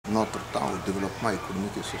notre temps au développement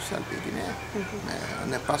économique et social des Guinéens. Mais on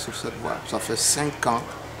n'est pas sur cette voie. Ça fait 5 ans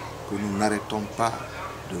que nous n'arrêtons pas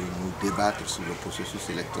de nous débattre sur le processus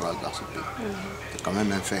électoral dans ce pays. C'est quand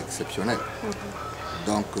même un fait exceptionnel.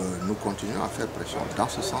 Donc nous continuons à faire pression dans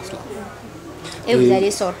ce sens-là. Et vous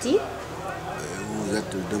allez sortir? Vous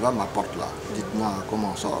êtes devant ma porte là. Dites-moi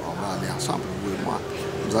comment on sort. On va aller ensemble, vous et moi.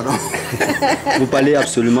 Nous allons... Vous parlez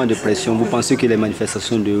absolument de pression. Vous pensez que les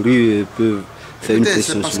manifestations de rue peuvent faire une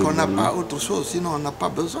pression sur le gouvernement? C'est parce qu'on n'a pas autre chose. Sinon, on n'a pas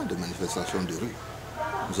besoin de manifestations de rue.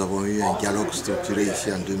 Nous avons eu un dialogue structuré ici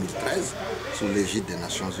en 2013 sous l'égide des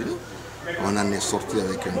Nations Unies. On en est sorti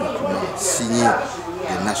avec un document signé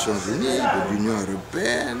des Nations Unies, de l'Union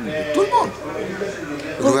européenne, de tout le monde.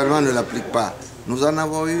 Le gouvernement ne l'applique pas. Nous en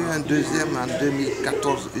avons eu un deuxième en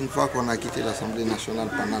 2014, une fois qu'on a quitté l'Assemblée nationale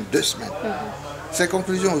pendant 2 semaines. Ces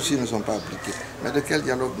conclusions aussi ne sont pas appliquées. Mais de quel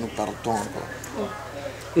dialogue nous partons encore?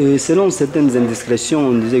 Selon certaines indiscrétions,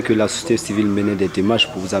 on disait que la société civile menait des démarches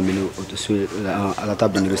pour vous amener à la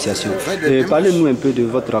table de négociation. Parlez-nous un peu de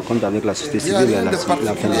votre rencontre avec la société civile et la fin de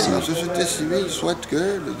semaine. La société civile souhaite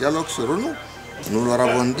que le dialogue se renoue. Nous leur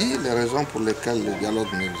avons dit les raisons pour lesquelles le dialogue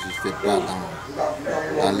n'existait pas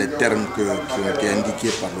dans les termes qui ont été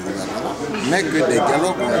indiqués par le gouvernement, mais que des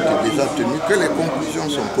dialogues ont été déjà tenus, que les conclusions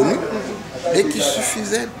sont connues et qu'il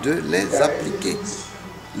suffisait de les appliquer.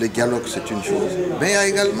 Le dialogue, c'est une chose, mais il y a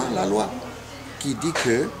également la loi qui dit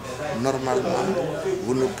que, normalement,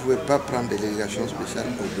 vous ne pouvez pas prendre des délégations spéciales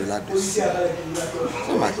au-delà de 6 ans.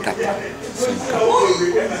 Nous sommes à 4 ans, 5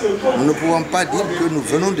 ans. Nous ne pouvons pas dire que nous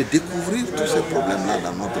venons de découvrir tous ces problèmes-là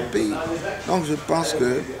dans notre pays. Donc je pense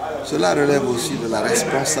que cela relève aussi de la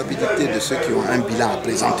responsabilité de ceux qui ont un bilan à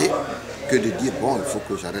présenter, que de dire, bon, il faut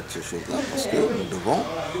que j'arrête ces choses-là, parce que nous devons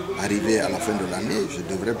arriver à la fin de l'année, je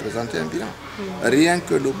devrais présenter un bilan. Rien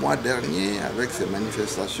que le mois dernier, avec ces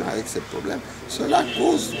manifestations, avec ces problèmes, cela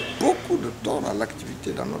cause beaucoup de tort à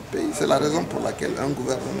l'activité dans notre pays. C'est la raison pour laquelle un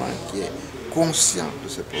gouvernement qui est conscient de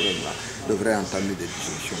ces problèmes-là devrait entamer des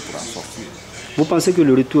discussions pour en sortir. Vous pensez que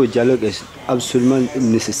le retour au dialogue est absolument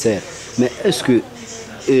nécessaire, mais est-ce que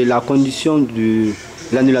la condition de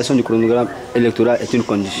l'annulation du chronogramme électoral est une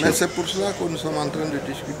condition? Mais c'est pour cela que nous sommes en train de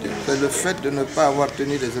discuter. C'est le fait de ne pas avoir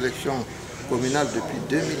tenu les élections communales depuis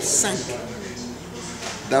 2005,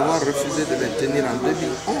 d'avoir refusé de les tenir en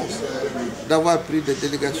 2011, d'avoir pris des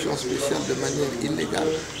délégations spéciales de manière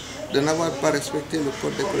illégale, de n'avoir pas respecté le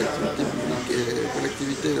code des collectivités publiques et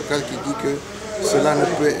collectivités locales qui dit que cela ne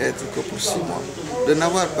peut être que pour 6 mois, de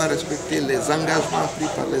n'avoir pas respecté les engagements pris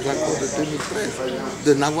par les accords de 2013,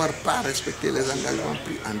 de n'avoir pas respecté les engagements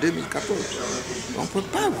pris en 2014. On ne peut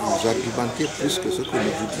pas vous argumenter plus que ce que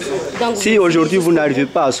nous vous disons. Donc, si aujourd'hui vous n'arrivez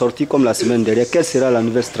pas à sortir comme la semaine dernière, quelle sera la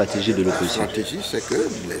nouvelle stratégie de l'opposition? La stratégie, c'est que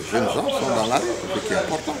les jeunes gens sont dans la rue, ce qui est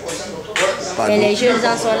important. Et les jeunes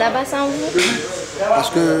gens sont là-bas sans vous?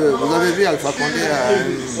 Parce que vous avez vu Alpha Condé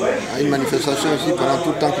à une manifestation ici pendant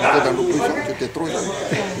tout le temps qu'il était dans l'opposition, c'était trop jeune.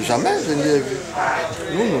 Jamais je ne l'ai vu.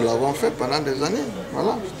 Nous l'avons fait pendant des années.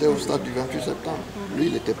 Voilà, c'était au stade du 28 septembre. Lui,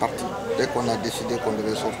 il était parti. Dès qu'on a décidé qu'on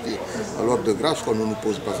devait sortir, alors de grâce qu'on ne nous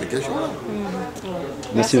pose pas ces questions-là.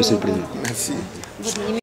 Merci, Monsieur le Président. Merci.